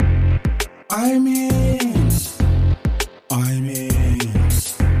I'm in. I'm in.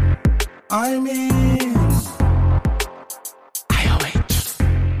 I'm in.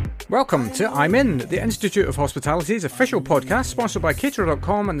 IOH. Welcome to I'm In, the Institute of Hospitality's official podcast, sponsored by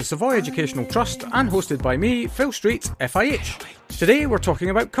Caterer.com and the Savoy Educational Trust, and hosted by me, Phil Street, FIH. Today we're talking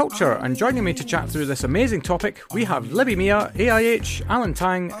about culture, and joining me to chat through this amazing topic, we have Libby Mia, AIH, Alan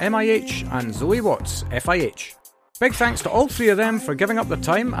Tang, MIH, and Zoe Watts, FIH. Big thanks to all three of them for giving up their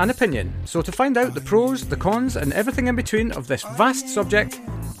time and opinion. So to find out the pros, the cons, and everything in between of this vast subject,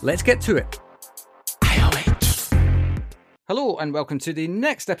 let's get to it. IOH. Hello and welcome to the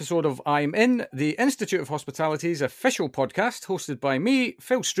next episode of I'm In, the Institute of Hospitality's official podcast, hosted by me,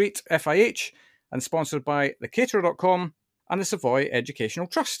 Phil Street, FIH, and sponsored by the Caterer.com and the Savoy Educational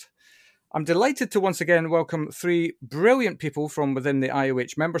Trust. I'm delighted to once again welcome three brilliant people from within the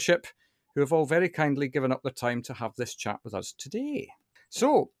IOH membership, who have all very kindly given up their time to have this chat with us today.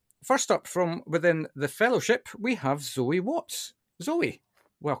 So, first up from within the fellowship, we have Zoe Watts. Zoe,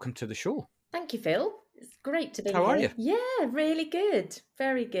 welcome to the show. Thank you, Phil. It's great to be here. How are you? Yeah, really good.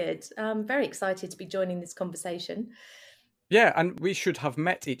 Very good. I'm very excited to be joining this conversation. Yeah, and we should have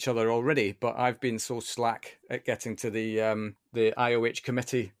met each other already, but I've been so slack at getting to the IOH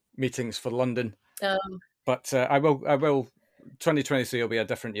committee meetings for London. But I will. 2023 will be a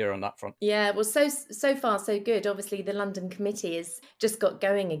different year on that front. Yeah, well, so far so good. Obviously, the London committee has just got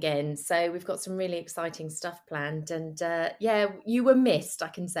going again, so we've got some really exciting stuff planned. And yeah, you were missed. I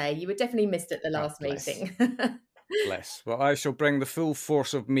can say you were definitely missed at the last meeting. Bless. Well, I shall bring the full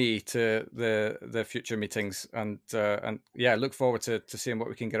force of me to the future meetings, and yeah, look forward to seeing what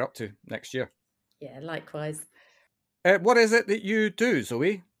we can get up to next year. Yeah, likewise. What is it that you do,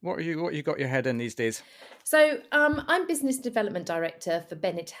 Zoe? What you got your head in these days? So I'm Business Development Director for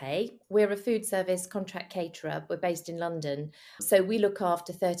Bennett Hay. We're a food service contract caterer. We're based in London. So we look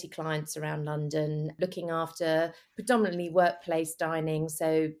after 30 clients around London, looking after predominantly workplace dining.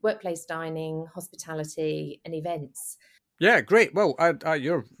 So workplace dining, hospitality and events. Yeah, great. Well,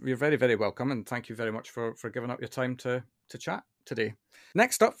 you're very, very welcome. And thank you very much for giving up your time to chat today.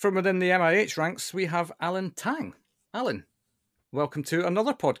 Next up from within the MIH ranks, we have Alan Tang. Alan, welcome to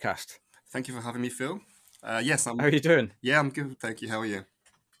another podcast. Thank you for having me, Phil. Yes, How are you doing? Yeah, I'm good. Thank you. How are you?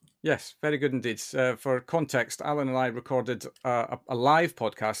 Yes, very good indeed. For context, Alan and I recorded a live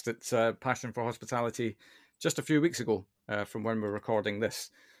podcast at Passion for Hospitality just a few weeks ago from when we're recording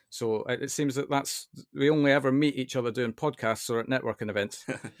this. So it seems that we only ever meet each other doing podcasts or at networking events.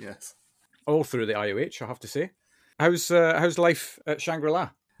 Yes. All through the IOH, I have to say. How's life at Shangri-La?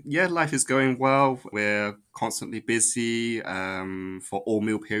 Yeah, life is going well. We're constantly busy for all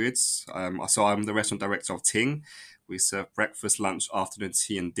meal periods. So I'm the restaurant director of Ting. We serve breakfast, lunch, afternoon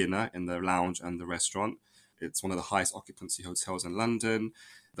tea and dinner in the lounge and the restaurant. It's one of the highest occupancy hotels in London,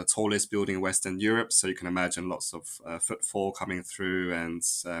 the tallest building in Western Europe. So you can imagine lots of footfall coming through, and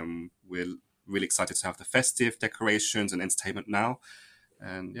we're really excited to have the festive decorations and entertainment now.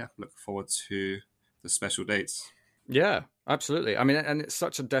 And yeah, look forward to the special dates. Yeah, absolutely. I mean, and it's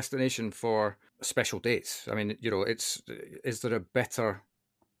such a destination for special dates. I mean, is there a better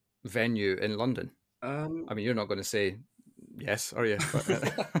venue in London? I mean, you're not going to say yes, are you?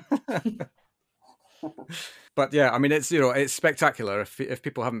 But yeah, I mean, it's spectacular. If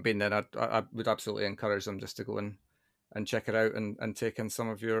people haven't been there, I would absolutely encourage them just to go and check it out and take in some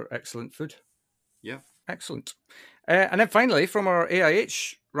of your excellent food. Yeah. Excellent. And then finally, from our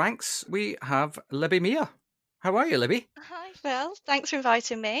AIH ranks, we have Libby Mia. How are you, Libby? Hi, Phil. Thanks for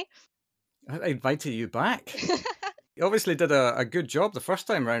inviting me. I invited you back. You obviously did a good job the first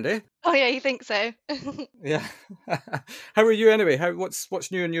time round, eh? Oh, yeah, you think so? Yeah. How are you anyway?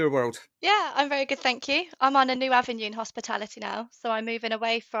 What's new in your world? Yeah, I'm very good, thank you. I'm on a new avenue in hospitality now. So I'm moving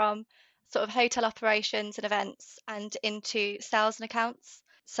away from sort of hotel operations and events and into sales and accounts.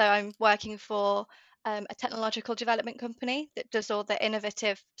 So I'm working for a technological development company that does all the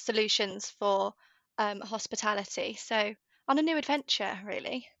innovative solutions for hospitality. So on a new adventure,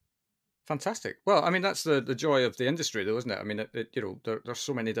 really. Fantastic. Well, I mean, that's the joy of the industry, though, isn't it? I mean, there's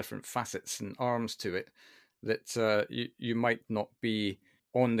so many different facets and arms to it that you might not be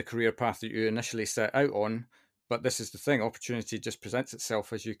on the career path that you initially set out on, but this is the thing. Opportunity just presents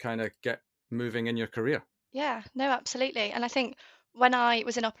itself as you kind of get moving in your career. Yeah, no, absolutely. And I think when I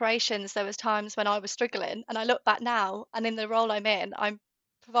was in operations, there was times when I was struggling, and I look back now, and in the role I'm in, I'm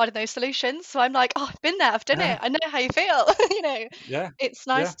providing those solutions. So I'm like, oh, I've been there, I've done it. I know how you feel. Yeah. It's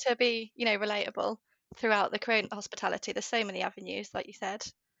nice to be, relatable throughout the career in hospitality. There's so many avenues, like you said.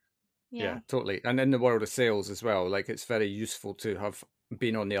 Yeah, totally. And in the world of sales as well, like it's very useful to have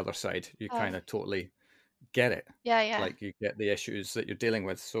been on the other side. You kind of totally get it. Yeah. Like you get the issues that you're dealing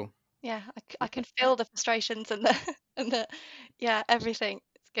with. So Yeah, I can feel the frustrations and the and the yeah, everything.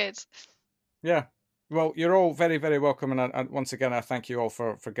 It's good. Yeah. Well, you're all very, very welcome. And once again, I thank you all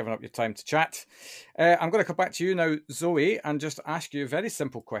for giving up your time to chat. I'm going to come back to you now, Zoe, and just ask you a very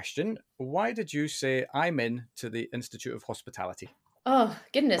simple question. Why did you say I'm in to the Institute of Hospitality? Oh,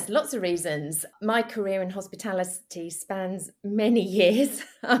 goodness, lots of reasons. My career in hospitality spans many years.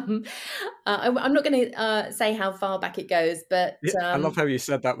 I'm not going to say how far back it goes, but Yeah, I love how you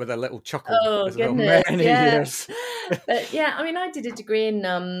said that with a little chuckle oh, as well. goodness, Many yeah. years. But yeah, I mean, I did a degree in,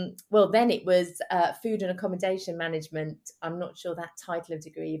 well, then it was food and accommodation management. I'm not sure that title of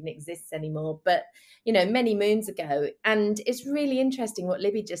degree even exists anymore, but, you know, many moons ago. And it's really interesting what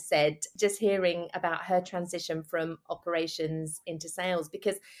Libby just said, just hearing about her transition from operations into sales,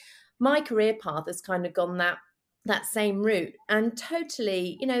 because my career path has kind of gone that same route, and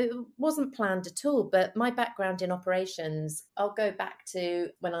totally, you know, it wasn't planned at all. But my background in operations, I'll go back to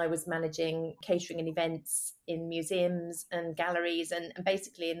when I was managing catering and events in museums and galleries, and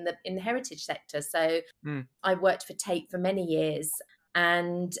basically in the heritage sector. So I worked for Tate for many years,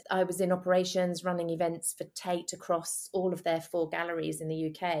 and I was in operations running events for Tate across all of their 4 galleries in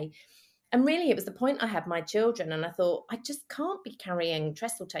the UK. And really, it was the point I had my children, and I thought, I just can't be carrying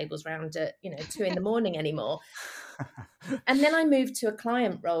trestle tables around at, 2 a.m. anymore. And then I moved to a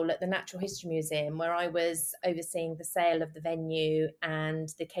client role at the Natural History Museum, where I was overseeing the sale of the venue and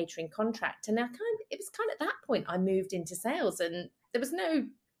the catering contract. And it was kind of at that point I moved into sales, and there was no,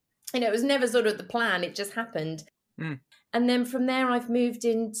 it was never sort of the plan. It just happened. And then from there, I've moved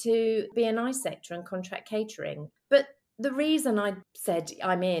into B&I sector and contract catering. But the reason I said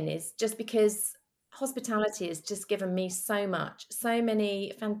I'm in is just because hospitality has just given me so much, so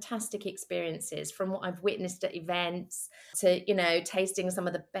many fantastic experiences, from what I've witnessed at events to, tasting some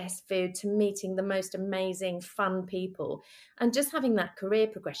of the best food, to meeting the most amazing, fun people, and just having that career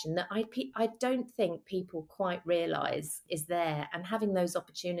progression that I don't think people quite realise is there, and having those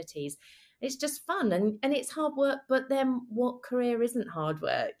opportunities. It's just fun, and it's hard work, but then what career isn't hard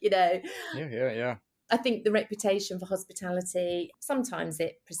work, Yeah. I think the reputation for hospitality, sometimes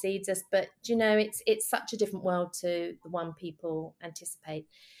it precedes us, but it's such a different world to the one people anticipate.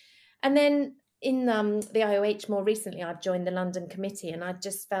 And then in the IOH more recently, I've joined the London Committee, and I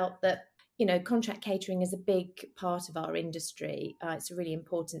just felt that, contract catering is a big part of our industry. It's a really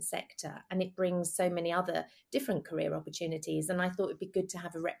important sector, and it brings so many other different career opportunities. And I thought it'd be good to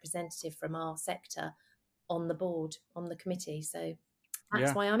have a representative from our sector on the board, on the committee. So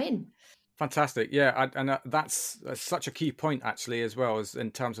that's why I'm in. Fantastic. Yeah. And that's such a key point, actually, as well, as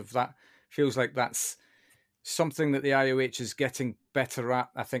in terms of that. Feels like that's something that the IOH is getting better at.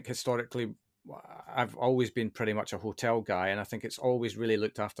 I think historically, I've always been pretty much a hotel guy, and I think it's always really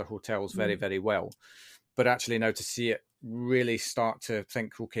looked after hotels very, very well. But actually now to see it really start to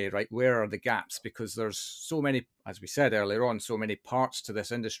think, okay, right, where are the gaps? Because there's so many, as we said earlier on, so many parts to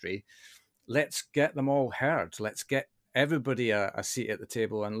this industry. Let's get them all heard. Let's get everybody a seat at the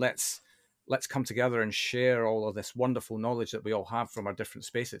table, and let's come together and share all of this wonderful knowledge that we all have from our different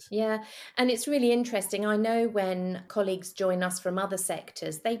spaces. Yeah, and it's really interesting. I know when colleagues join us from other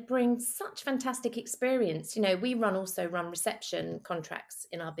sectors, they bring such fantastic experience. We also run reception contracts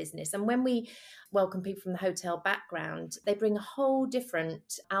in our business. And when we welcome people from the hotel background, they bring a whole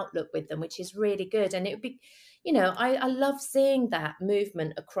different outlook with them, which is really good. And it would be, I love seeing that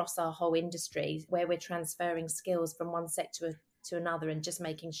movement across our whole industry, where we're transferring skills from one sector to another and just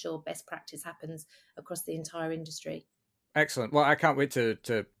making sure best practice happens across the entire industry. Excellent. Well, I can't wait to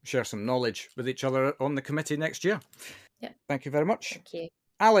share some knowledge with each other on the committee next year. Yeah. Thank you very much. Thank you.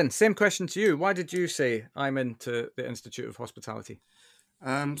 Alan, same question to you. Why did you say I'm into the Institute of Hospitality?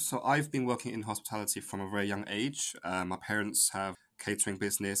 So I've been working in hospitality from a very young age. My parents have a catering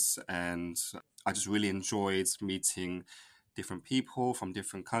business, and I just really enjoyed meeting different people from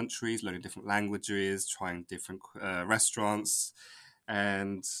different countries, learning different languages, trying different restaurants.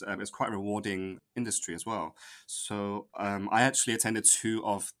 And it's quite a rewarding industry as well. So I actually attended 2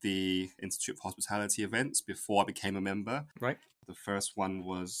 of the Institute of Hospitality events before I became a member. Right. The first one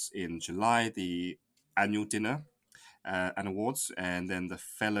was in July, the annual dinner and awards, and then the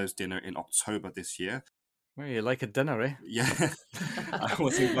Fellows dinner in October this year. Well, you like a dinner, eh? Yeah. I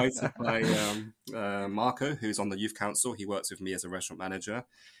was invited by Marco, who's on the youth council. He works with me as a restaurant manager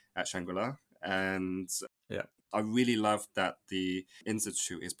at Shangri-La. And I really love that the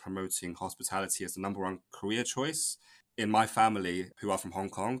Institute is promoting hospitality as the number 1 career choice. In my family, who are from Hong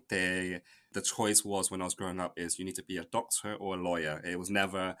Kong, the choice was, when I was growing up, is you need to be a doctor or a lawyer. It was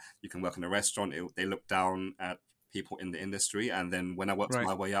never, you can work in a restaurant. They looked down at people in the industry. And then when I worked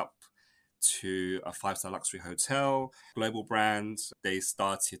my way up to a 5-star luxury hotel, global brand. They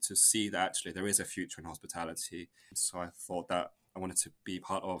started to see that actually there is a future in hospitality. So I thought that I wanted to be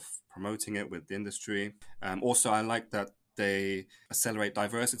part of promoting it with the industry. Also, I like that they accelerate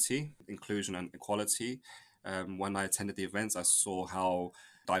diversity, inclusion, and equality. When I attended the events, I saw how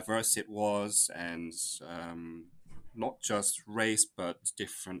diverse it was, and not just race, but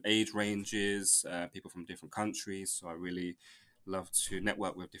different age ranges, people from different countries. So I really love to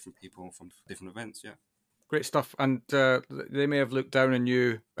network with different people from different events. Yeah. Great stuff. And they may have looked down on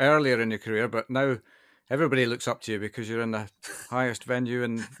you earlier in your career, but now everybody looks up to you because you're in the highest venue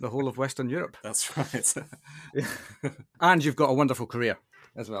in the whole of Western Europe. That's right. And you've got a wonderful career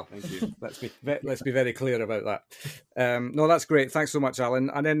as well. Thank you. Let's be very clear about that. No, that's great. Thanks so much, Alan.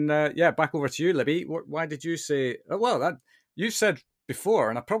 And then, back over to you, Libby. Why did you say, you said before,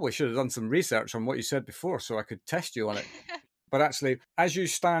 and I probably should have done some research on what you said before so I could test you on it. But actually, as you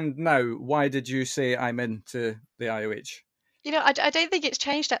stand now, why did you say I'm into the IOH? I don't think it's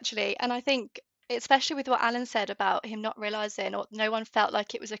changed actually. And I think, especially with what Alan said about him not realising, or no one felt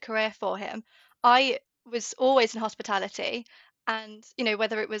like it was a career for him. I was always in hospitality. And,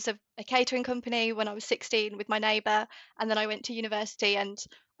 whether it was a catering company when I was 16 with my neighbour, and then I went to university and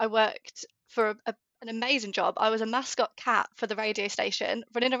I worked for an amazing job. I was a mascot cat for the radio station,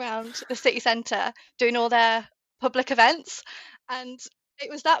 running around the city centre, doing all their public events. And it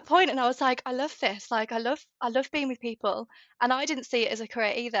was that point, and I was like, I love this. Like, I love being with people. And I didn't see it as a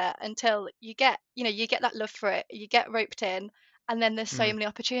career either until you get that love for it, you get roped in, and then there's so many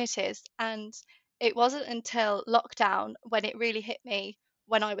opportunities. And it wasn't until lockdown when it really hit me,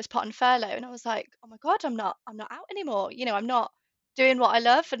 when I was put on furlough, and I was like, oh my God, I'm not out anymore. I'm not doing what I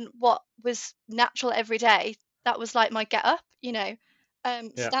love and what was natural every day. That was like my get up.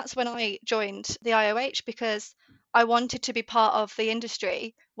 So that's when I joined the IOH, because I wanted to be part of the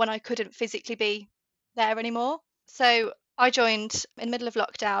industry when I couldn't physically be there anymore. So I joined in the middle of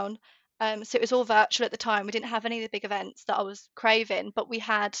lockdown. So it was all virtual at the time. We didn't have any of the big events that I was craving, but we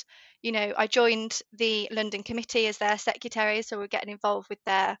had, I joined the London committee as their secretary. So we're getting involved with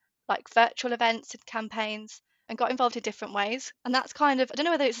their virtual events and campaigns, and got involved in different ways. And that's kind of, I don't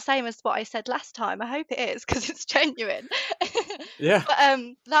know whether it's the same as what I said last time. I hope it is, because it's genuine. Yeah. But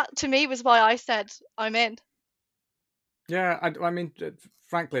that to me was why I said I'm in. Yeah, I mean,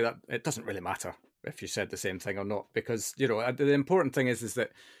 frankly, that it doesn't really matter if you said the same thing or not, because the important thing is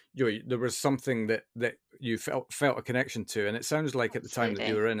that there was something that you felt a connection to, and it sounds like at the time that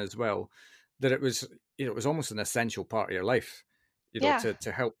you were in as well, that it was almost an essential part of your life,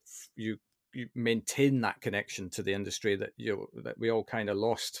 to help you maintain that connection to the industry that that we all kind of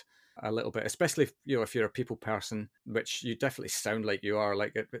lost a little bit, especially if you're a people person, which you definitely sound like you are.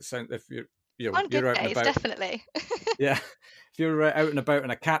 Like it sounds, if you're on good out and days, about, definitely. yeah, if you're out and about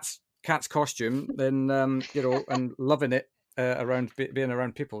in a cat's costume, then and loving it around being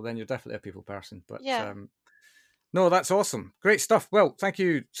around people, then you're definitely a people person. But no, that's awesome, great stuff. Well, thank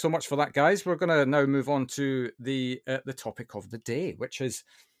you so much for that, guys. We're going to now move on to the topic of the day, which is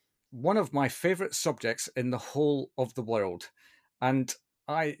one of my favorite subjects in the whole of the world. And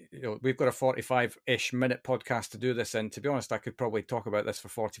we've got a 45-ish minute podcast to do this in. To be honest, I could probably talk about this for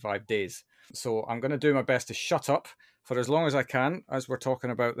 45 days. So I'm going to do my best to shut up for as long as I can as we're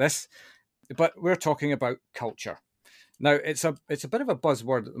talking about this. But we're talking about culture. Now, it's a bit of a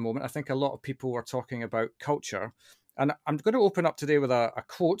buzzword at the moment. I think a lot of people are talking about culture. And I'm going to open up today with a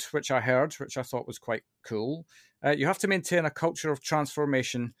quote, which I heard, which I thought was quite cool. You have to maintain a culture of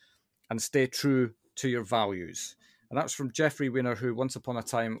transformation and stay true to your values. And that's from Jeffrey Weiner, who once upon a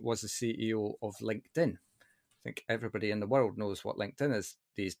time was the CEO of LinkedIn. I think everybody in the world knows what LinkedIn is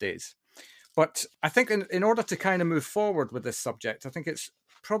these days. But I think in order to kind of move forward with this subject, I think it's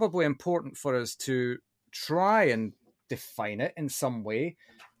probably important for us to try and define it in some way,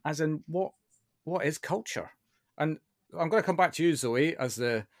 as in what is culture. And I'm going to come back to you, Zoe, as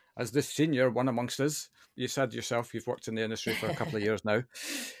the senior one amongst us. You said yourself you've worked in the industry for a couple of years now.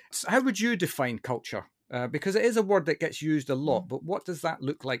 So how would you define culture? Because it is a word that gets used a lot, but what does that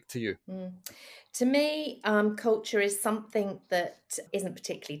look like to you? To me, culture is something that isn't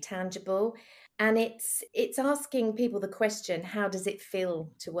particularly tangible, and it's asking people the question, how does it feel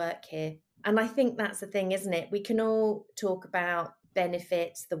to work here? And I think that's the thing, isn't it? We can all talk about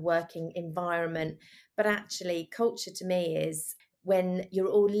benefits, the working environment, but actually culture to me is when you're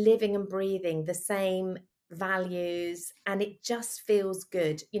all living and breathing the same values and it just feels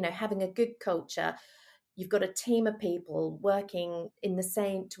good. Having a good culture, you've got a team of people working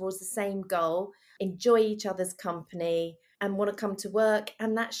towards the same goal, enjoy each other's company, and want to come to work,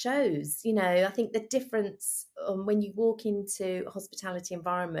 and that shows. You know, I think the difference when you walk into a hospitality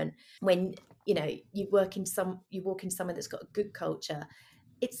environment, when you walk into somewhere that's got a good culture,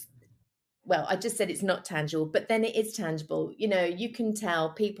 it's, well, I just said it's not tangible, but then it is tangible. You know, you can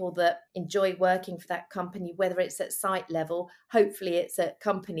tell people that enjoy working for that company, whether it's at site level, hopefully it's at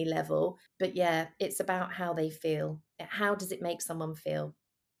company level. But yeah, it's about how they feel. How does it make someone feel?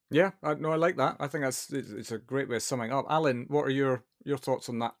 Yeah, I like that. I think it's a great way of summing up. Alan, what are your thoughts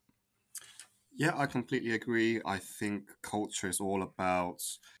on that? Yeah, I completely agree. I think culture is all about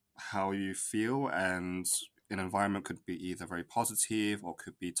how you feel, and an environment could be either very positive or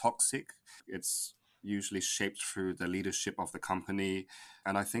could be toxic. It's usually shaped through the leadership of the company.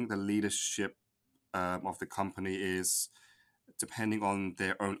 And I think the leadership of the company is depending on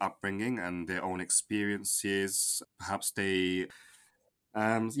their own upbringing and their own experiences. Perhaps they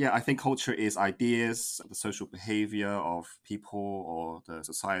I think culture is ideas, the social behavior of people or the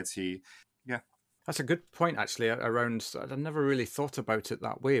society. Yeah. That's a good point, actually, around, I never really thought about it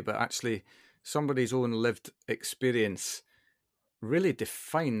that way, but actually somebody's own lived experience really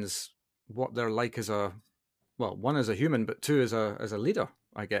defines what they're like as one, as a human, but two, as a leader,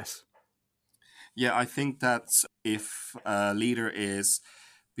 I guess. Yeah, I think that if a leader is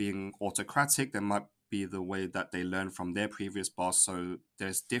being autocratic, there might be the way that they learn from their previous boss. So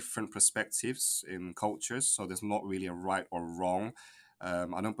there's different perspectives in cultures. So there's not really a right or wrong.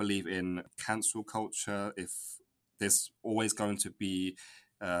 I don't believe in cancel culture. If there's always going to be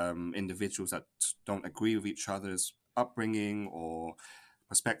individuals that don't agree with each other's upbringing or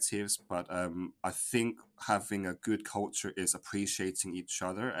perspectives, but I think having a good culture is appreciating each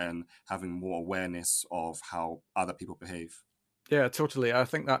other and having more awareness of how other people behave. Yeah, totally. I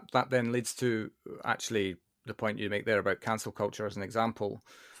think that then leads to actually the point you make there about cancel culture as an example.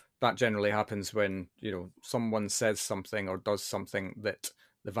 That generally happens when, someone says something or does something that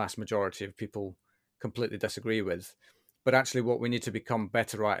the vast majority of people completely disagree with. But actually what we need to become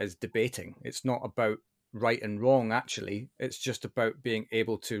better at is debating. It's not about right and wrong, actually. It's just about being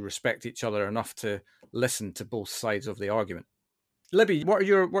able to respect each other enough to listen to both sides of the argument. Libby, what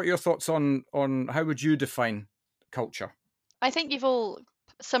are your thoughts on how would you define culture? I think you've all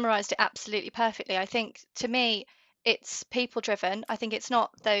summarized it absolutely perfectly. I think to me, it's people driven. I think it's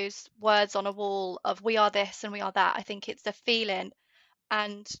not those words on a wall of we are this and we are that. I think it's the feeling.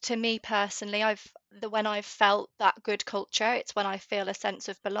 And to me personally, when I've felt that good culture, it's when I feel a sense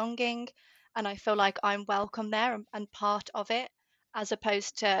of belonging and I feel like I'm welcome there and part of it, as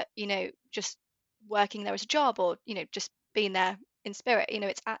opposed to, just working there as a job or, just being there in spirit.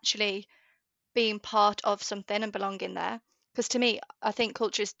 It's actually being part of something and belonging there. Because to me, I think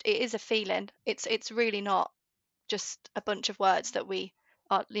culture is a feeling. It's really not just a bunch of words that we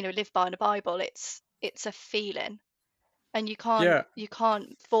are, live by in the Bible. It's a feeling, and Yeah. you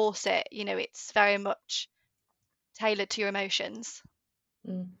can't force it. It's very much tailored to your emotions.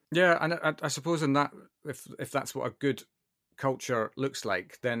 Yeah, and I suppose in that, if that's what a good culture looks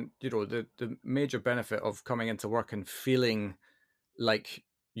like, then the major benefit of coming into work and feeling like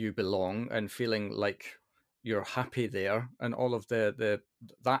you belong and feeling like you're happy there, and all of that,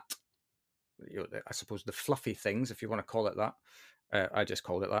 I suppose the fluffy things, if you want to call it that, I just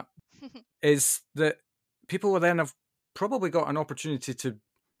called it that, is that people will then have probably got an opportunity to,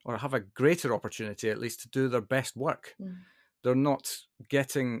 or have a greater opportunity at least, to do their best work. They're not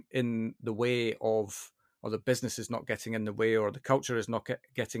getting in the way of, or the business is not getting in the way, or the culture is not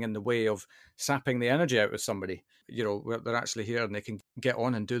getting in the way of sapping the energy out of somebody. They're actually here and they can get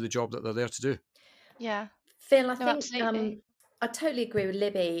on and do the job that they're there to do. Yeah. Phil, I think absolutely. I totally agree with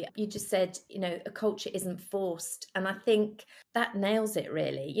Libby. You just said, a culture isn't forced. And I think that nails it,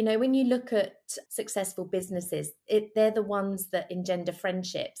 really. When you look at successful businesses, they're the ones that engender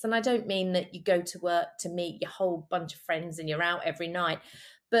friendships. And I don't mean that you go to work to meet your whole bunch of friends and you're out every night.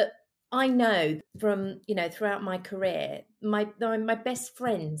 But I know from, throughout my career, my best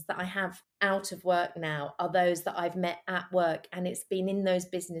friends that I have out of work now are those that I've met at work. And it's been in those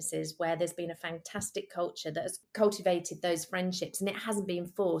businesses where there's been a fantastic culture that has cultivated those friendships, and it hasn't been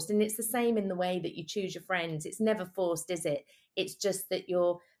forced. And it's the same in the way that you choose your friends. It's never forced, is it? It's just that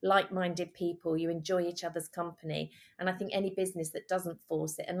you're like-minded people, you enjoy each other's company. And I think any business that doesn't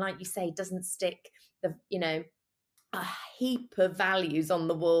force it, and like you say, doesn't stick a heap of values on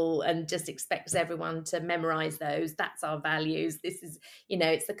the wall and just expects everyone to memorize those. That's our values. This is,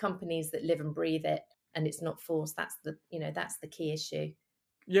 it's the companies that live and breathe it, and it's not forced. That's the key issue.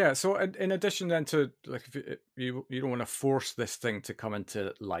 Yeah. So in addition then to, like, if you don't want to force this thing to come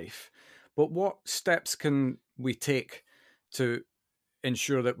into life, but what steps can we take to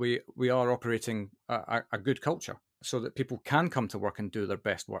ensure that we are operating a good culture? so that people can come to work and do their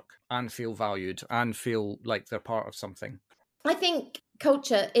best work and feel valued and feel like they're part of something? I think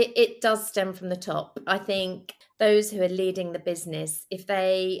culture, it does stem from the top. I think those who are leading the business, if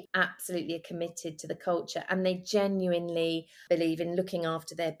they absolutely are committed to the culture and they genuinely believe in looking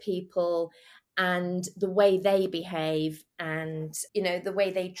after their people and the way they behave and, you know, the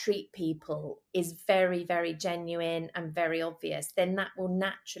way they treat people is very, very genuine and very obvious, then that will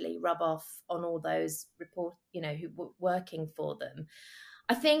naturally rub off on all those who were working for them.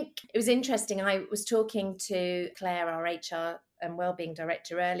 I think it was interesting. I was talking to Claire, our HR and Wellbeing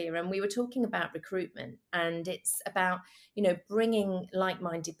Director, earlier, and we were talking about recruitment, and it's about, you know, bringing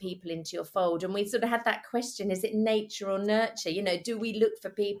like-minded people into your fold. And we sort of had that question: is it nature or nurture? You know, do we look for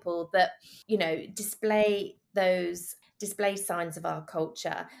people that, you know, display signs of our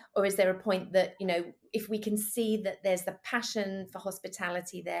culture, or is there a point that, you know, if we can see that there's the passion for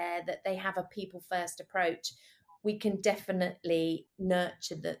hospitality there, that they have a people first approach, we can definitely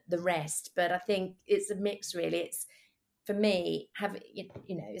nurture the rest. But I think it's a mix, really. It's, for me,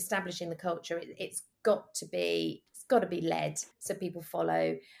 establishing the culture, it's got to be led so people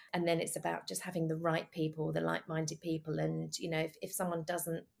follow, and then it's about just having the right people, the like-minded people. And, you know, if someone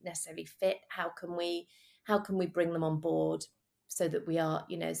doesn't necessarily fit, how can we bring them on board so that we are,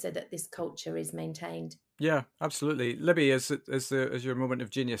 you know, so that this culture is maintained? Yeah, absolutely. Libby, is your moment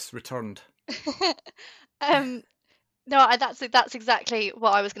of genius returned? No, that's exactly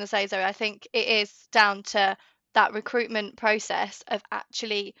what I was going to say, Zoe. I think it is down to that recruitment process of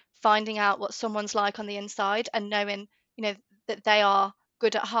actually finding out what someone's like on the inside and knowing, you know, that they are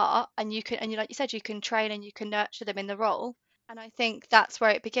good at heart, and like you said, you can train and you can nurture them in the role. And I think that's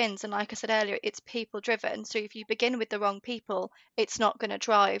where it begins. And like I said earlier, it's people driven. So if you begin with the wrong people, it's not going to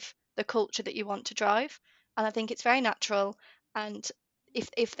drive the culture that you want to drive. And I think it's very natural. And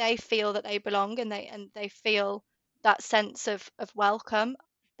if they feel that they belong and they feel that sense of welcome,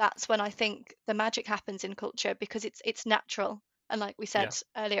 that's when I think the magic happens in culture, because it's natural. And like we said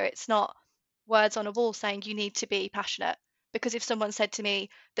earlier, it's not words on a wall saying you need to be passionate. Because if someone said to me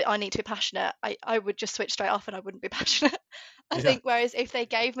that I need to be passionate, I would just switch straight off and I wouldn't be passionate. I think whereas if they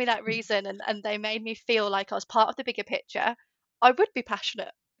gave me that reason and they made me feel like I was part of the bigger picture, I would be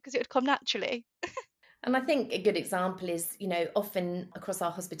passionate because it would come naturally. And I think a good example is, you know, often across our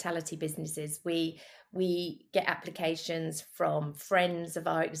hospitality businesses, we get applications from friends of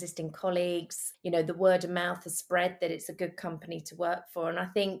our existing colleagues. You know, the word of mouth has spread that it's a good company to work for. And I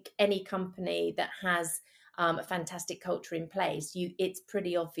think any company that has a fantastic culture in place, it's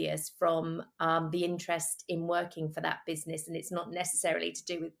pretty obvious from the interest in working for that business. And it's not necessarily to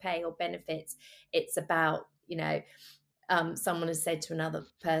do with pay or benefits. It's about, you know, someone has said to another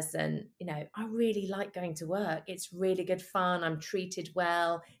person, you know, I really like going to work. It's really good fun. I'm treated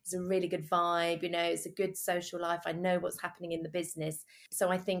well. It's a really good vibe. You know, it's a good social life. I know what's happening in the business. So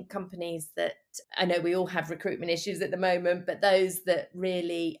I think companies that, I know we all have recruitment issues at the moment, but those that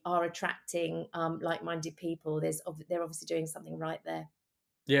really are attracting like-minded people, they're obviously doing something right there.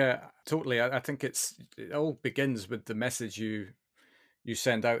 Yeah, totally. I think it all begins with the message you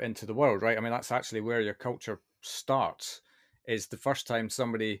send out into the world, right? I mean, that's actually where your culture starts, is the first time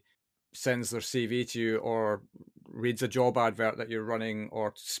somebody sends their CV to you or reads a job advert that you're running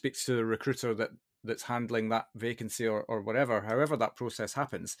or speaks to the recruiter that's handling that vacancy or whatever, however that process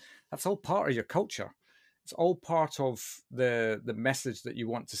happens. That's all part of your culture. It's all part of the message that you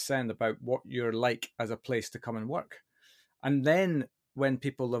want to send about what you're like as a place to come and work. And then when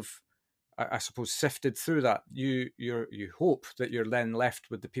people have, I suppose, sifted through that, you hope that you're then left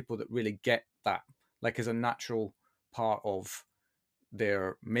with the people that really get that, like as a natural part of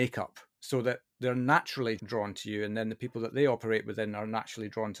their makeup, so that they're naturally drawn to you, and then the people that they operate within are naturally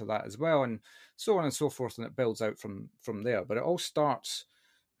drawn to that as well, and so on and so forth, and it builds out from there. But it all starts,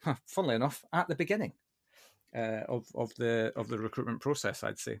 funnily enough, at the beginning of the recruitment process,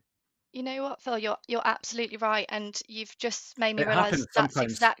 I'd say. You know what, Phil, you're absolutely right, and you've just made me It realise happens that's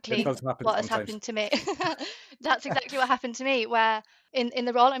sometimes. exactly It does happen what has sometimes. happened to me. That's exactly what happened to me, where in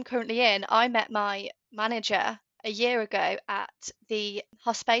the role I'm currently in, I met my manager a year ago at the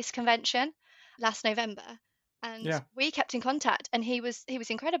Hospice convention last November, and Yeah. we kept in contact, and he was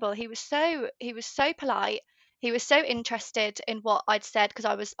incredible. He was so polite. He was so interested in what I'd said because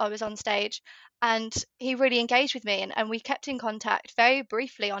I was on stage, and he really engaged with me, and we kept in contact very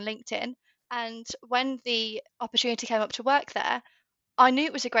briefly on LinkedIn. And when the opportunity came up to work there, I knew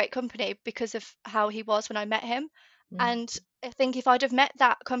it was a great company because of how he was when I met him. And I think if I'd have met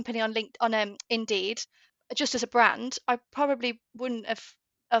that company on Indeed, just as a brand, I probably wouldn't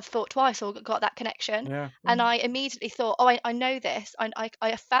have thought twice or got that connection. Yeah. And I immediately thought, oh, I know this.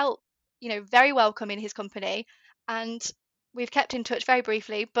 I felt, you know, very welcome in his company. And we've kept in touch very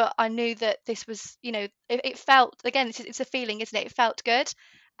briefly, but I knew that this was, it felt, again, it's a feeling, isn't it? It felt good.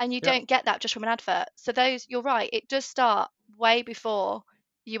 And you Yeah. don't get that just from an advert. So you're right, it does start way before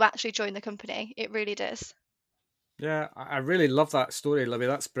you actually join the company. It really does. Yeah, I really love that story, Libby.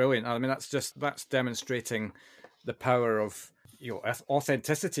 That's brilliant. I mean, that's demonstrating the power of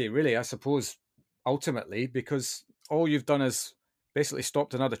authenticity, really, I suppose, ultimately, because all you've done is basically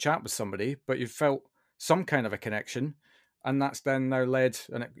stopped another chat with somebody, but you've felt some kind of a connection, and that's then now led.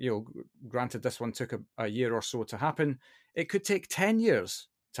 And granted, this one took a year or so to happen. It could take 10 years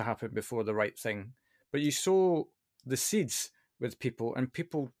to happen before the right thing, but you sow the seeds with people, and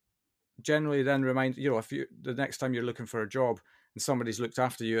people generally then remind if the next time you're looking for a job and somebody's looked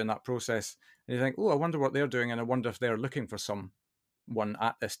after you in that process, and you think, oh, I wonder what they're doing, and I wonder if they're looking for someone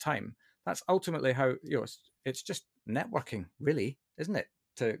at this time. That's ultimately how it's just networking, really, isn't it,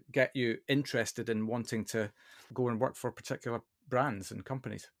 to get you interested in wanting to go and work for particular brands and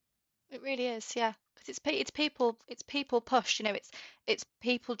companies. It really is, yeah, because it's people pushed, it's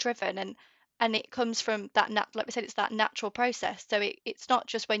people driven, and it comes from that like we said, it's that natural process. So it's not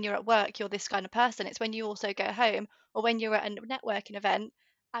just when you're at work you're this kind of person. It's when you also go home or when you're at a networking event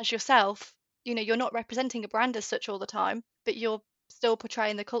as yourself. You're not representing a brand as such all the time, but you're still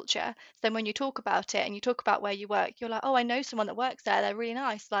portraying the culture. So then when you talk about it and you talk about where you work, you're like, oh, I know someone that works there. They're really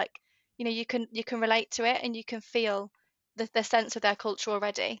nice. Like, you can relate to it and you can feel the sense of their culture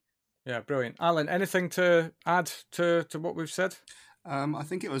already. Yeah, brilliant. Alan, anything to add to what we've said? I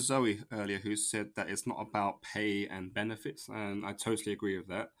think it was Zoe earlier who said that it's not about pay and benefits, and I totally agree with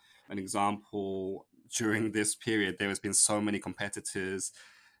that. An example, during this period, there has been so many competitors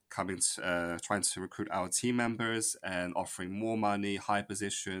coming to, trying to recruit our team members and offering more money, high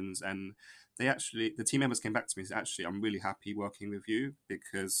positions, and the team members came back to me and said, actually, I'm really happy working with you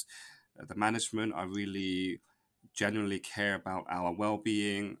because the management are really genuinely care about our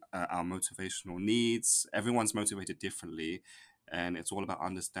well-being, our motivational needs. Everyone's motivated differently, and it's all about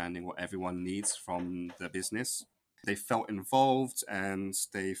understanding what everyone needs from the business. They felt involved and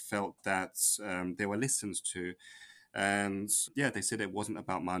they felt that they were listened to. And yeah, they said it wasn't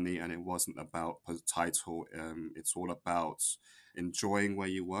about money and it wasn't about a title. It's all about enjoying where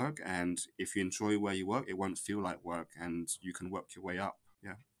you work. And if you enjoy where you work, it won't feel like work and you can work your way up.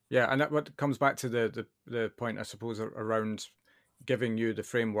 Yeah. Yeah, and that what comes back to the point, I suppose, around giving you the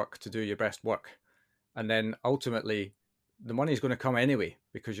framework to do your best work. And then ultimately, the money is going to come anyway,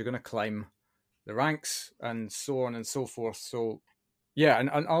 because you're going to climb the ranks and so on and so forth. So, yeah, and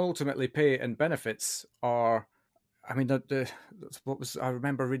ultimately pay and benefits are, I mean, I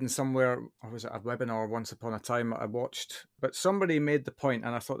remember reading somewhere, or was it a webinar once upon a time I watched, but somebody made the point,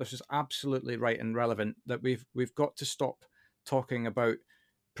 and I thought this was absolutely right and relevant, that we've got to stop talking about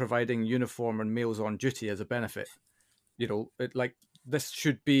providing uniform and meals on duty as a benefit. This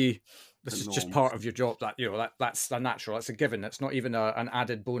is just part of your job. That's a natural. That's a given. That's not even an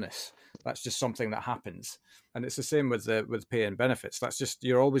added bonus. That's just something that happens. And it's the same with pay and benefits. That's just,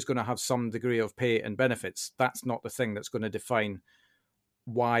 you're always going to have some degree of pay and benefits. That's not the thing that's going to define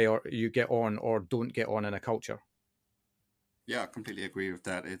why or you get on or don't get on in a culture. Yeah, I completely agree with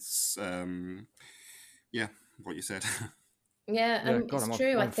that. It's what you said. Yeah, God, it's I'm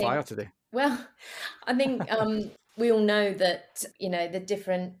true. on I think. fire today. Well, I think we all know that the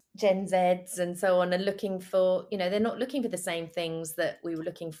different Gen Zs and so on are looking for. They're not looking for the same things that we were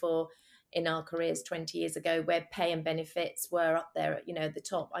looking for in our careers 20 years ago, where pay and benefits were up there at the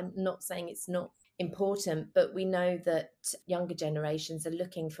top. I'm not saying it's not important, but we know that younger generations are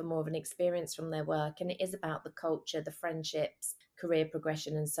looking for more of an experience from their work, and it is about the culture, the friendships, career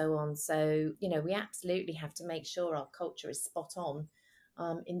progression and so on. So we absolutely have to make sure our culture is spot on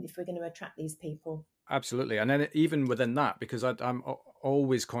if we're going to attract these people. Absolutely. And then even within that, because I'm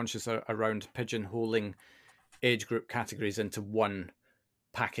always conscious around pigeonholing age group categories into one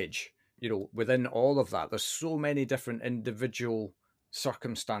package. Within all of that, there's so many different individual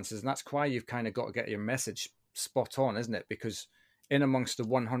circumstances, and that's why you've kind of got to get your message spot on, isn't it? Because in amongst the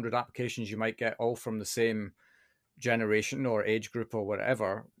 100 applications you might get, all from the same generation or age group or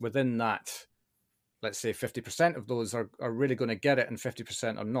whatever, within that, let's say 50% of those are really going to get it and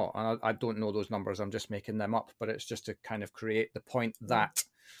 50% are not. And I don't know those numbers, I'm just making them up, but it's just to kind of create the point that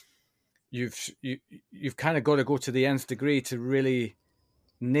you've kind of got to go to the nth degree to really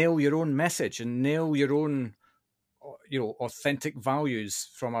nail your own message and nail your own authentic values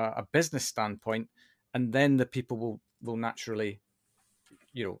from a business standpoint, and then the people will naturally,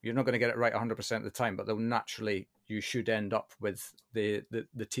 you're not going to get it right 100% of the time, but you should end up with the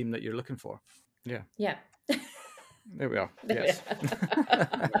team that you're looking for. Yeah There we are. Yes.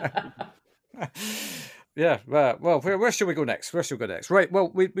 Yeah. Well, where should we go next? Where should we go next? Right.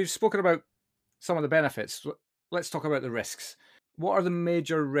 Well, we've spoken about some of the benefits. Let's talk about the risks. What are the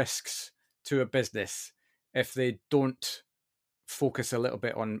major risks to a business if they don't focus a little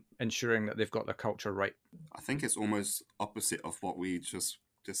bit on ensuring that they've got their culture right? I think it's almost opposite of what we just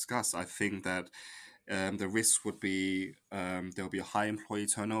discussed. I think that the risk would be there'll be a high employee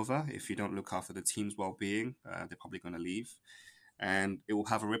turnover. If you don't look after the team's well-being, they're probably going to leave. And it will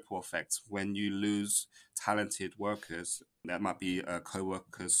have a ripple effect when you lose talented workers. That might be a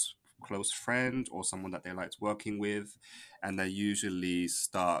co-worker's close friend or someone that they liked working with, and they usually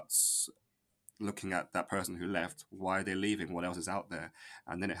starts looking at that person who left, why are they leaving, what else is out there,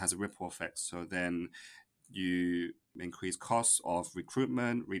 and then it has a ripple effect. So then you increase costs of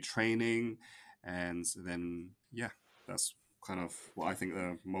recruitment, retraining, and then that's kind of what I think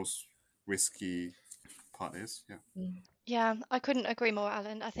the most risky part is. Yeah, I couldn't agree more,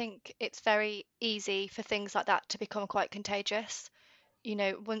 Alan. I think it's very easy for things like that to become quite contagious.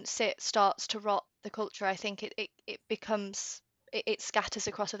 Once it starts to rot the culture, I think it becomes it scatters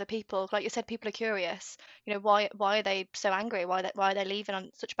across other people. Like you said, people are curious. Why are they so angry? Why are they leaving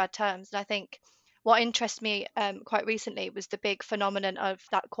on such bad terms? And I think what interests me quite recently was the big phenomenon of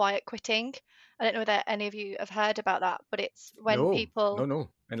that quiet quitting. I don't know whether any of you have heard about that, but it's when people No.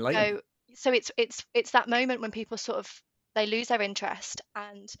 Enlighten. go. So it's that moment when people sort of they lose their interest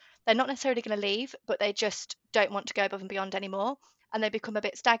and they're not necessarily going to leave, but they just don't want to go above and beyond anymore, and they become a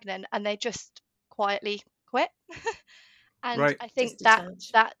bit stagnant and they just quietly quit. And Right. I think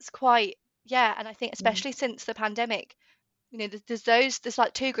Just that's quite, yeah. And I think especially since the pandemic, there's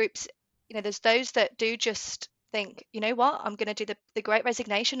like two groups. There's those that do just think, you know what, I'm going to do the great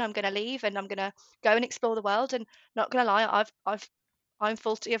resignation, I'm going to leave and I'm going to go and explore the world. And not going to lie, I'm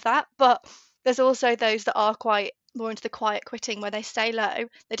faulty of that. But there's also those that are quite more into the quiet quitting, where they stay low,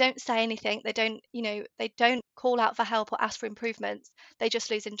 they don't say anything, they don't call out for help or ask for improvements, they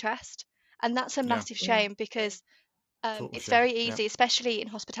just lose interest. And that's a Yeah. massive shame, because Total it's shame. very Yeah. easy, especially in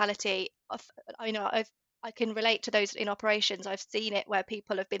hospitality. I can relate to those in operations. I've seen it where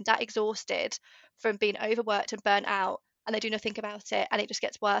people have been that exhausted from being overworked and burnt out, and they do nothing about it, and it just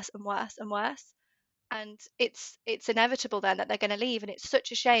gets worse and worse and worse. And it's inevitable then that they're going to leave, and it's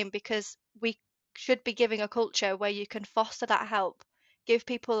such a shame, because we should be giving a culture where you can foster that help, give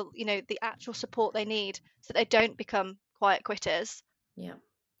people the actual support they need, so they don't become quiet quitters. Yeah.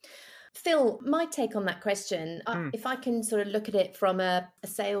 Phil, my take on that question, if I can sort of look at it from a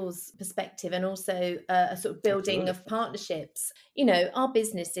sales perspective and also a sort of building of partnerships, our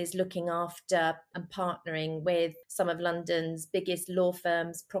business is looking after and partnering with some of London's biggest law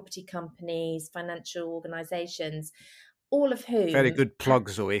firms, property companies, financial organisations, all of whom... Very good plug,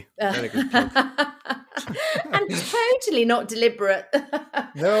 Zoe. Very good plug. And totally not deliberate.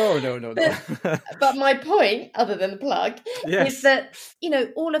 No. But my point, other than the plug, is that,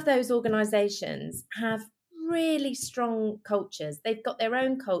 all of those organisations have really strong cultures. They've got their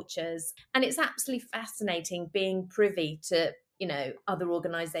own cultures. And it's absolutely fascinating being privy to, other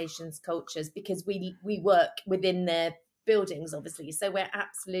organisations' cultures, because we work within their buildings, obviously. So we're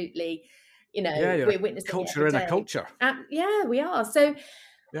absolutely... we're witnessing culture in a culture. Yeah, we are. So,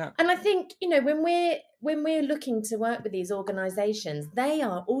 yeah. And I think, when we're looking to work with these organisations, they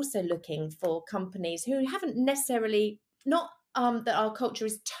are also looking for companies who haven't necessarily, not that our culture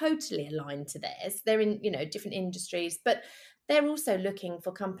is totally aligned to theirs. They're in, different industries, but they're also looking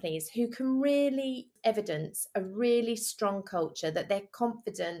for companies who can really evidence a really strong culture, that they're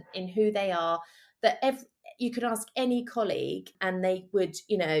confident in who they are, that you could ask any colleague and they would,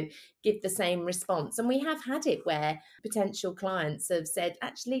 give the same response. And we have had it where potential clients have said,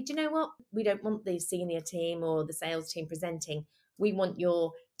 actually, do you know what? We don't want the senior team or the sales team presenting. We want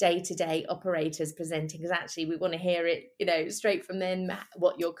your day-to-day operators presenting, because actually we want to hear it, straight from them,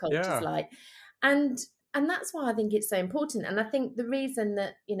 what your culture's like. And that's why I think it's so important. And I think the reason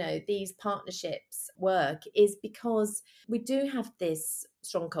that, these partnerships work is because we do have this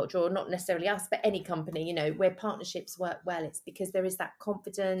strong culture, or not necessarily us, but any company, where partnerships work well. It's because there is that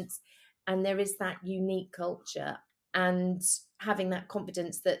confidence and there is that unique culture, and having that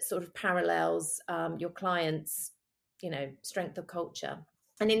confidence that sort of parallels your client's, strength of culture.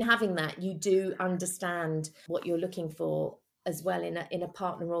 And in having that, you do understand what you're looking for as well in a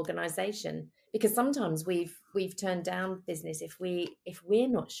partner organisation. Because sometimes we've turned down business if we're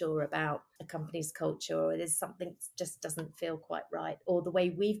not sure about a company's culture, or there's something that just doesn't feel quite right, or the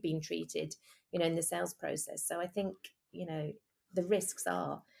way we've been treated, in the sales process. So I think, the risks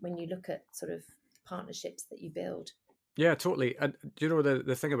are when you look at sort of partnerships that you build. Yeah, totally. And do you know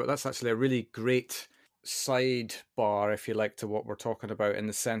the thing about that's actually a really great sidebar, if you like, to what we're talking about, in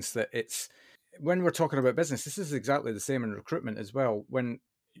the sense that it's when we're talking about business, this is exactly the same in recruitment as well. When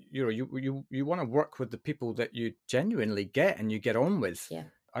you want to work with the people that you genuinely get and you get on with. Yeah.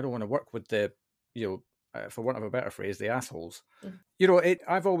 I don't want to work with the, for want of a better phrase, the assholes. Mm.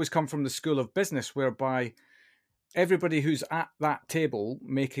 I've always come from the school of business whereby everybody who's at that table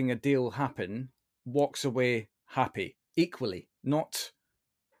making a deal happen walks away happy equally, not,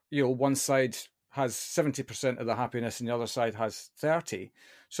 one side has 70% of the happiness and the other side has 30.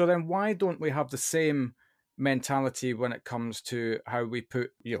 So then why don't we have the same mentality when it comes to how we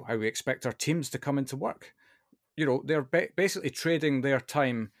how we expect our teams to come into work? They're basically trading their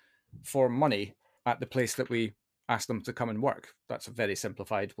time for money at the place that we ask them to come and work. That's a very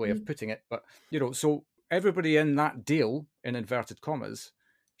simplified way of putting it. But, so everybody in that deal, in inverted commas,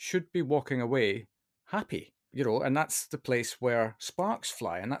 should be walking away happy, and that's the place where sparks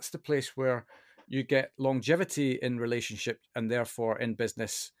fly. And that's the place where you get longevity in relationship and therefore in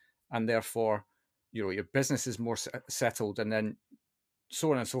business. And therefore, your business is more settled. And then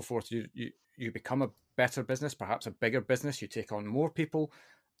so on and so forth. You become a better business, perhaps a bigger business. You take on more people,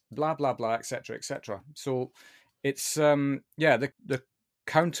 blah, blah, blah, etc., etc. So it's, the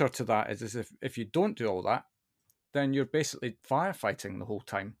counter to that is if you don't do all that, then you're basically firefighting the whole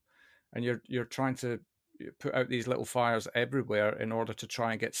time. And you're trying to put out these little fires everywhere in order to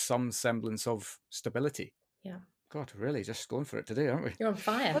try and get some semblance of stability. Yeah. God, really just going for it today, aren't we? You're on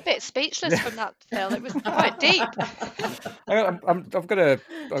fire. I'm a bit speechless from that, Phil. It was quite deep. I've got to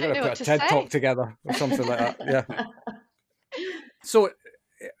put a TED talk together or something like that. Yeah. So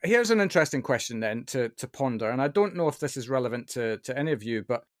here's an interesting question then to ponder, and I don't know if this is relevant to any of you,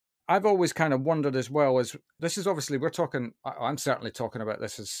 but I've always kind of wondered as well, as this is obviously I'm certainly talking about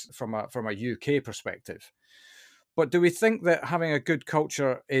this as from a UK perspective, but do we think that having a good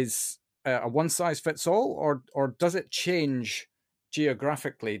culture is a one size fits all, or does it change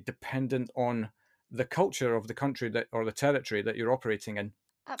geographically dependent on the culture of the country or the territory that you're operating in?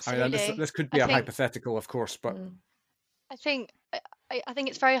 Absolutely. I mean, this could be a hypothetical, of course, but I think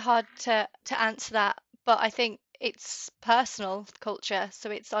it's very hard to answer that, but I think it's personal culture, so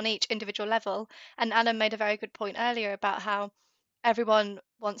it's on each individual level. And Alan made a very good point earlier about how everyone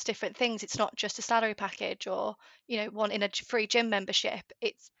wants different things. It's not just a salary package or wanting a free gym membership.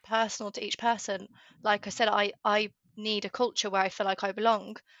 It's personal to each person. Like I said, I need a culture where I feel like I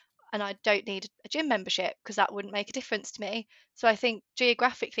belong, and I don't need a gym membership because that wouldn't make a difference to me. So I think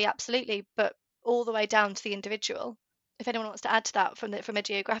geographically, absolutely, but all the way down to the individual. If anyone wants to add to that from a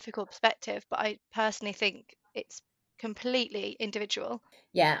geographical perspective, but I personally think it's completely individual.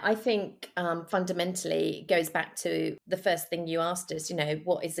 Yeah, I think fundamentally it goes back to the first thing you asked us,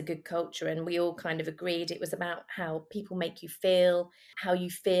 what is a good culture? And we all kind of agreed it was about how people make you feel, how you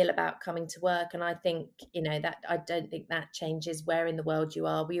feel about coming to work. And I think, that I don't think that changes where in the world you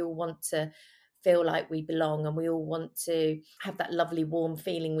are. We all want to feel like we belong, and we all want to have that lovely warm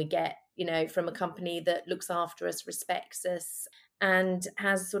feeling we get, from a company that looks after us, respects us, and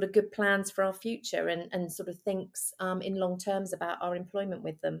has sort of good plans for our future and sort of thinks in long terms about our employment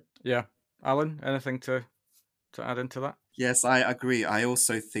with them. Yeah. Alan, anything to add into that? Yes, I agree. I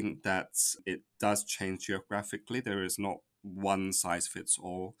also think that it does change geographically. There is not one size fits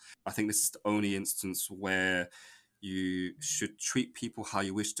all. I think this is the only instance where you should treat people how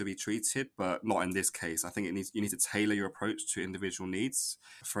you wish to be treated, but not in this case. I think you need to tailor your approach to individual needs.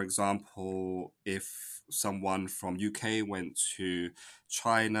 For example, if someone from UK went to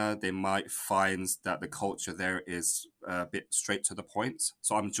China, they might find that the culture there is a bit straight to the point.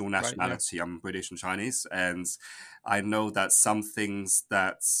 So I'm dual nationality, right, yeah. I'm British and Chinese, and I know that some things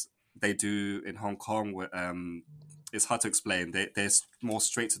that they do in Hong Kong it's hard to explain. They're more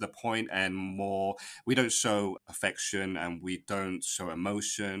straight to the point and more, we don't show affection and we don't show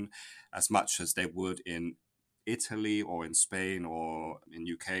emotion as much as they would in Italy or in Spain or in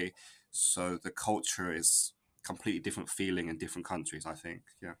UK. So the culture is completely different feeling in different countries, I think.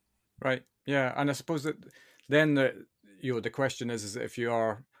 Yeah. Right. Yeah. And I suppose that then the question is if you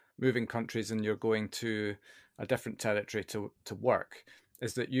are moving countries and you're going to a different territory to work,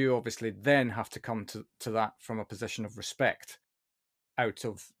 is that you obviously then have to come to that from a position of respect out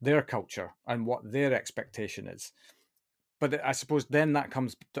of their culture and what their expectation is. But I suppose then that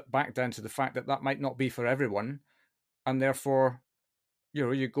comes back down to the fact that might not be for everyone. And therefore,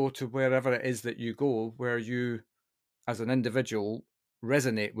 you go to wherever it is that you go, where you, as an individual,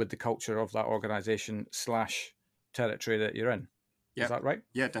 resonate with the culture of that organization / territory that you're in. Yep. Is that right?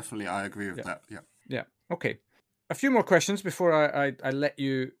 Yeah, definitely. I agree with that. Yeah. Yeah. Okay. A few more questions before I let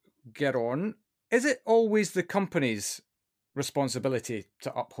you get on. Is it always the company's responsibility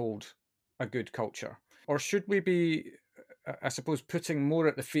to uphold a good culture? Or should we be I suppose, putting more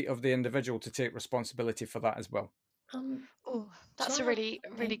at the feet of the individual to take responsibility for that as well? Oh, that's shall a I- really,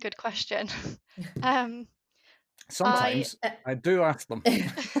 really okay. good question. I Sometimes I do ask them. Hey,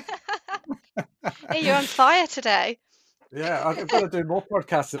 you're on fire today. Yeah, I've got to do more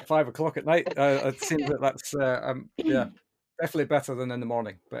podcasts at 5 o'clock at night. It seems that that's definitely better than in the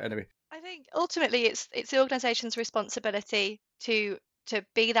morning. But anyway, I think ultimately it's the organisation's responsibility to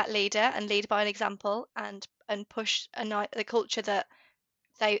be that leader and lead by an example and push the culture that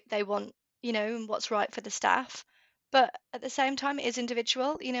they want, and what's right for the staff. But at the same time, it is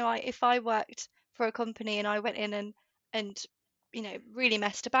individual. If I worked for a company and I went in and really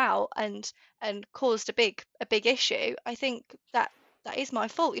messed about and caused a big issue, I think that is my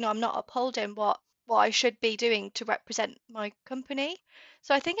fault. I'm not upholding what I should be doing to represent my company.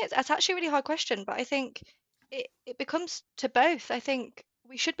 So I think it's actually a really hard question, but I think it becomes to both. I think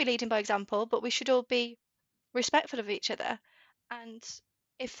we should be leading by example, but we should all be respectful of each other. And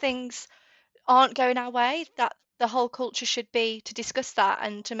if things aren't going our way, that the whole culture should be to discuss that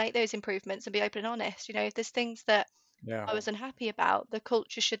and to make those improvements and be open and honest. If there's things that yeah, I was unhappy about, the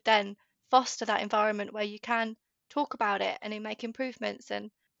culture should then foster that environment where you can talk about it and make improvements. And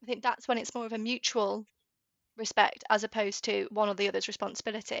I think that's when it's more of a mutual respect as opposed to one or the other's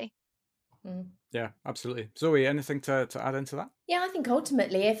responsibility. yeah, absolutely. Zoe, anything to add into that? Yeah, I think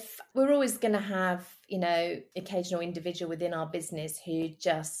ultimately, if we're always going to have, occasional individual within our business who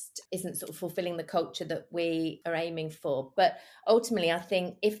just isn't sort of fulfilling the culture that we are aiming for. But ultimately, I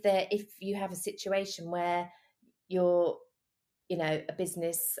think if you have a situation where you're, a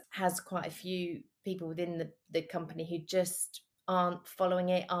business has quite a few people within the company who just aren't following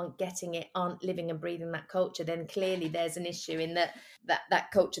it, aren't getting it, aren't living and breathing that culture, then clearly there's an issue in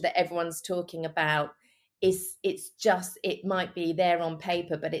that culture that everyone's talking about. It might be there on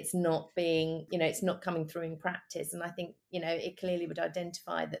paper, but it's not being, it's not coming through in practice. And I think, it clearly would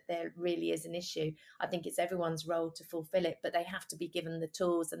identify that there really is an issue. I think it's everyone's role to fulfill it, but they have to be given the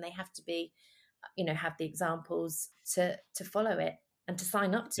tools and they have to be, have the examples to follow it and to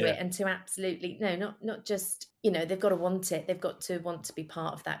sign up to it and to absolutely, not just, they've got to want it. They've got to want to be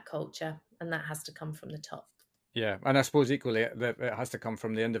part of that culture, and that has to come from the top. Yeah, and I suppose equally that it has to come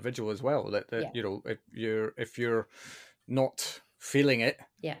from the individual as well. That if you're not feeling it,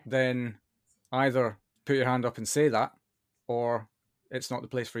 then either put your hand up and say that, or it's not the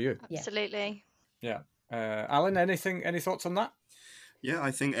place for you. Absolutely. Yeah. Alan, any thoughts on that? Yeah,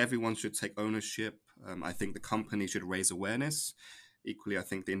 I think everyone should take ownership. I think the company should raise awareness. Equally, I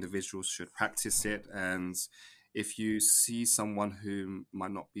think the individuals should practice it. And if you see someone who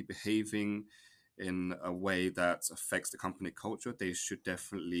might not be behaving in a way that affects the company culture, they should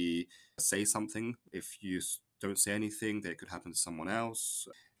definitely say something. If you don't say anything, that could happen to someone else.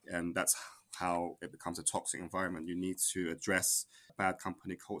 And that's how it becomes a toxic environment. You need to address bad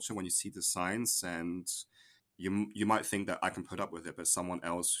company culture when you see the signs, and you might think that I can put up with it, but someone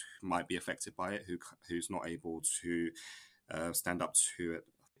else might be affected by it who's not able to stand up to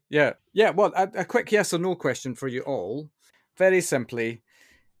it. Yeah. Well, a quick yes or no question for you all. Very simply,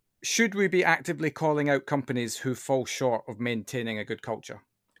 should we be actively calling out companies who fall short of maintaining a good culture?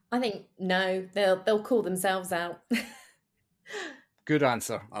 I think no, they'll call themselves out. Good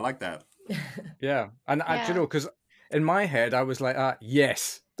answer. I like that. Yeah, and because in my head I was like,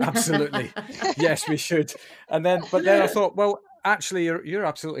 yes, absolutely, yes, we should. But then I thought, well, actually, you're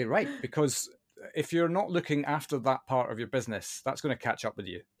absolutely right, because if you're not looking after that part of your business, that's going to catch up with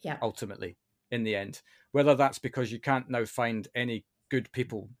you. Ultimately, in the end, whether that's because you can't now find any good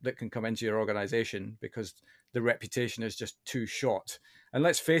people that can come into your organization because the reputation is just too short. And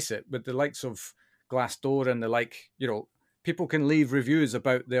let's face it, with the likes of Glassdoor and the like, people can leave reviews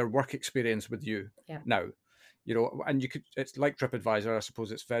about their work experience with you now, and it's like TripAdvisor. I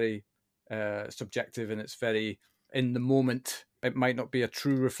suppose it's very subjective and it's very in the moment. It might not be a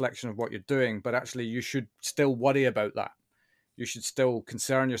true reflection of what you're doing, but actually you should still worry about that. You should still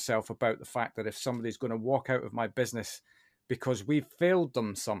concern yourself about the fact that if somebody's going to walk out of my business because we failed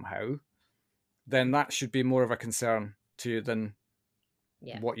them somehow, then that should be more of a concern to you than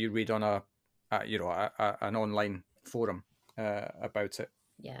what you read on an online forum about it.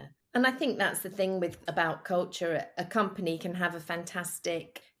 Yeah. And I think that's the thing about culture. A company can have a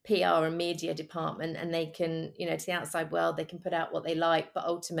fantastic PR and media department, and they can, to the outside world, they can put out what they like. But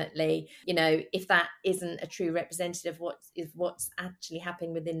ultimately, if that isn't a true representative of what's actually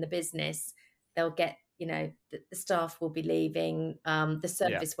happening within the business, they'll get, the staff will be leaving, the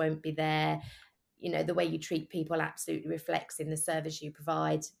service won't be there. The way you treat people absolutely reflects in the service you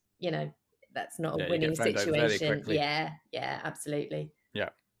provide. That's not a winning situation. Yeah, absolutely. Yeah.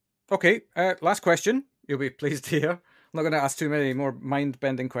 Okay, last question. You'll be pleased to hear. not going to ask too many more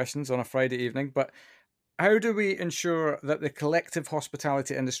mind-bending questions on a Friday evening, but how do we ensure that the collective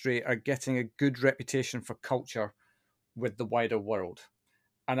hospitality industry are getting a good reputation for culture with the wider world?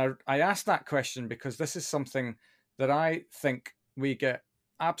 And I asked that question because this is something that I think we get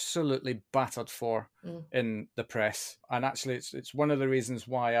absolutely battered for in the press. And actually, it's one of the reasons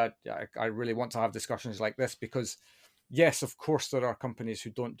why I really want to have discussions like this, because yes, of course, there are companies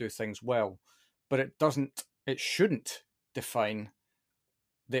who don't do things well, but it shouldn't define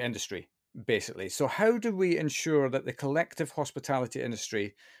the industry, basically. So how do we ensure that the collective hospitality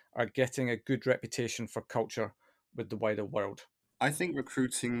industry are getting a good reputation for culture with the wider world? I think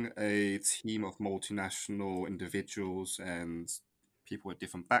recruiting a team of multinational individuals and people with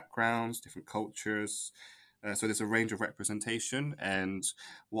different backgrounds, different cultures. So there's a range of representation. And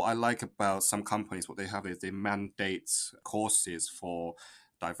what I like about some companies, what they have is they mandate courses for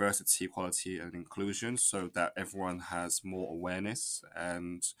diversity, equality, and inclusion so that everyone has more awareness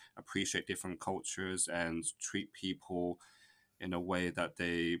and appreciate different cultures and treat people in a way that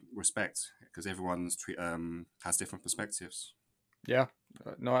they respect, because everyone has different perspectives. Yeah,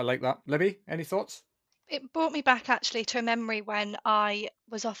 no, I like that. Libby, any thoughts? It brought me back actually to a memory when I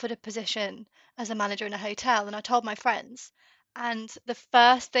was offered a position as a manager in a hotel, and I told my friends, and the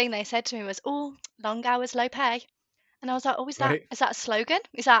first thing they said to me was, "Oh, long hours, low pay." And I was like, "Oh, Right. is that a slogan?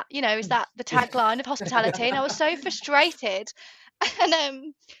 Is that, is that the tagline of hospitality?" And I was so frustrated.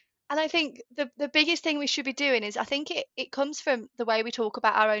 And and I think the biggest thing we should be doing is, I think it comes from the way we talk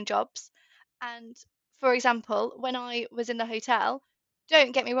about our own jobs. And for example, when I was in the hotel,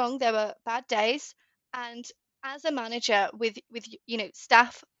 don't get me wrong, there were bad days. And as a manager with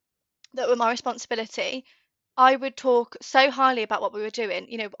staff that were my responsibility, I would talk so highly about what we were doing.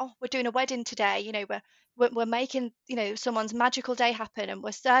 Oh, we're doing a wedding today. We're making, someone's magical day happen, and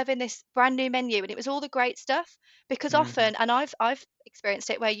we're serving this brand new menu, and it was all the great stuff. Because often, and I've experienced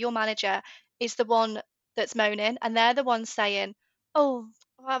it, where your manager is the one that's moaning, and they're the ones saying, "Oh,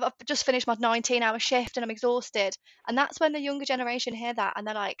 I've just finished my 19-hour shift and I'm exhausted." And that's when the younger generation hear that, and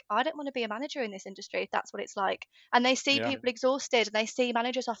they're like, "I don't want to be a manager in this industry if that's what it's like." And they see Yeah. people exhausted, and they see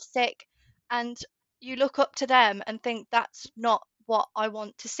managers off sick, and you look up to them and think, that's not what I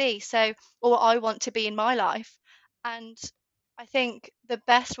want to see. So, or what I want to be in my life. And I think the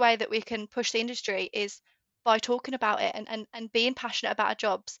best way that we can push the industry is by talking about it, and being passionate about our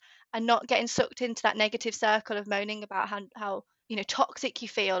jobs, and not getting sucked into that negative circle of moaning about how toxic you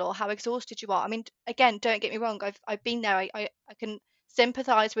feel or how exhausted you are. I mean, again, don't get me wrong, I've been there. I can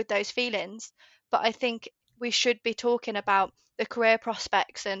sympathize with those feelings, but I think we should be talking about the career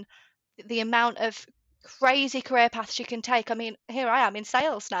prospects and the amount of crazy career paths you can take. I mean, here I am in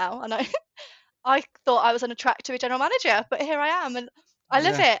sales now, and I thought I was on a track to a general manager, but here I am, and I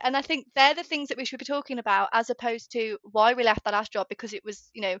love Yeah. it. And I think they're the things that we should be talking about, as opposed to why we left that last job because it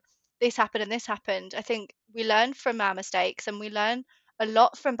was, this happened and this happened. I think we learn from our mistakes, and we learn a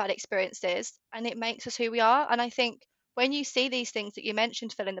lot from bad experiences, and it makes us who we are. And I think when you see these things that you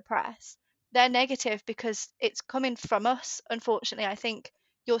mentioned, Phil, in the press, they're negative because it's coming from us. Unfortunately, I think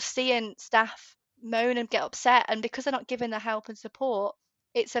you're seeing staff moan and get upset, and because they're not given the help and support,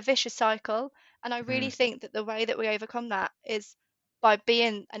 it's a vicious cycle. And I really think that the way that we overcome that is by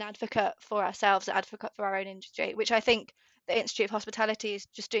being an advocate for ourselves, an advocate for our own industry, which I think the Institute of Hospitality is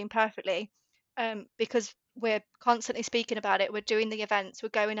just doing perfectly, because we're constantly speaking about it. We're doing the events, we're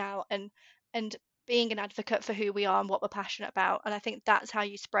going out and being an advocate for who we are and what we're passionate about. And I think that's how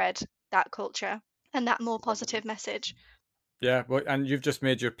you spread that culture and that more positive message. Yeah, well, and you've just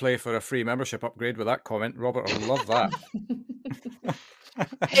made your play for a free membership upgrade with that comment. Robert will love that.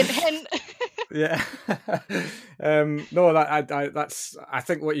 Hint, hint. Yeah. No, that's. I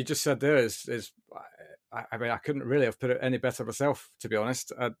think what you just said there is. I mean, I couldn't really have put it any better myself, to be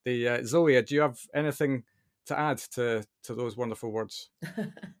honest. Zoe, do you have anything to add to those wonderful words?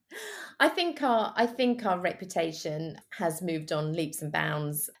 I think our reputation has moved on leaps and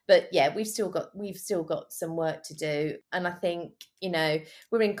bounds, but yeah, we've still got some work to do. And I think,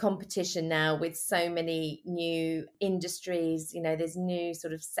 we're in competition now with so many new industries. There's new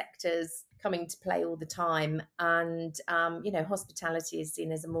sort of sectors coming to play all the time, and hospitality is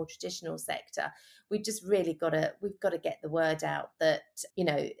seen as a more traditional sector. We've got to get the word out that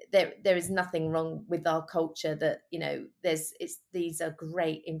there is nothing wrong with our culture, that these are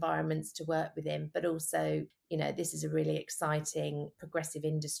great environments to work within, but also this is a really exciting progressive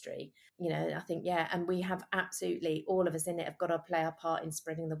industry. I think, yeah, and we have absolutely, all of us in it have got to play our part in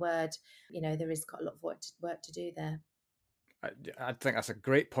spreading the word. There is quite a lot of work to do there. I think that's a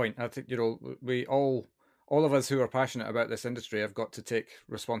great point. I think we all of us who are passionate about this industry have got to take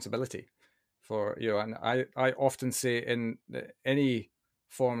responsibility for, you know, and I often say in any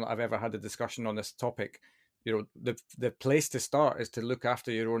forum that I've ever had a discussion on this topic, you know, the place to start is to look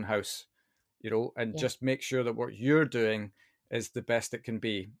after your own house, you know, and just make sure that what you're doing is the best it can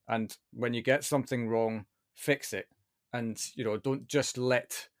be. And when you get something wrong, fix it. And, you know, don't just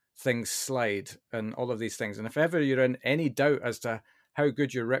let things slide and all of these things. And if ever you're in any doubt as to how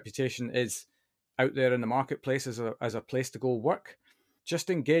good your reputation is out there in the marketplace as a place to go work,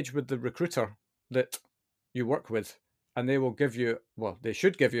 just engage with the recruiter that you work with, and they will give you, well, they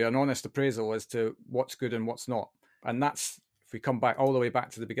should give you an honest appraisal as to what's good and what's not. And that's, if we come back all the way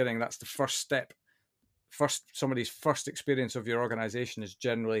back to the beginning, that's the first step. Somebody's first experience of your organization is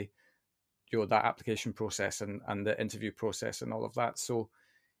generally, you know, that application process and the interview process and all of that. So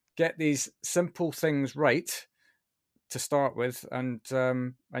get these simple things right to start with, and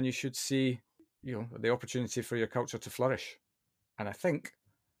you should see, you know, the opportunity for your culture to flourish. And I think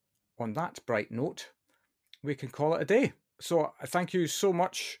on that bright note, we can call it a day. So thank you so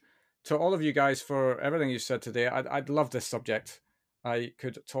much to all of you guys for everything you said today. I'd love this subject. I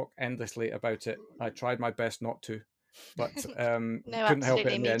could talk endlessly about it. I tried my best not to, but no, couldn't help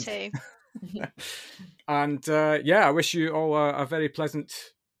it in the end. Too. And I wish you all a very pleasant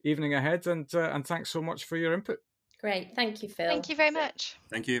evening ahead, and thanks so much for your input. Great. Thank you, Phil. Thank you very much.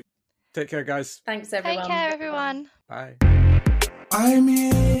 Thank you. Take care, guys. Thanks, everyone. Take care, everyone. Bye. I'm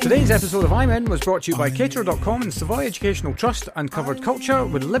in. Today's episode of I'm In was brought to you by Caterer.com and Savoy Educational Trust, and covered culture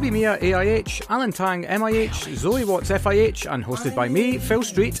with Libby Mia AIH, Alan Tang MIH, Zoe Watts FIH, and hosted by me, Phil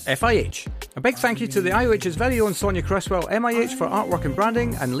Street FIH. A big thank you to the IOH's very own Sonia Cresswell MIH for artwork and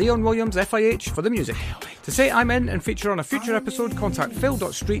branding, and Leon Williams FIH for the music. To say I'm in and feature on a future episode, contact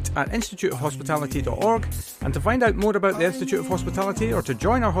phil.street@instituteofhospitality.org, and to find out more about the Institute of Hospitality or to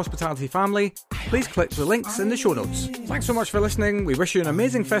join our hospitality family, please click the links in the show notes. Thanks so much for listening. We wish you an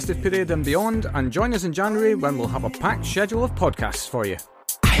amazing festive period and beyond, and join us in January when we'll have a packed schedule of podcasts for you.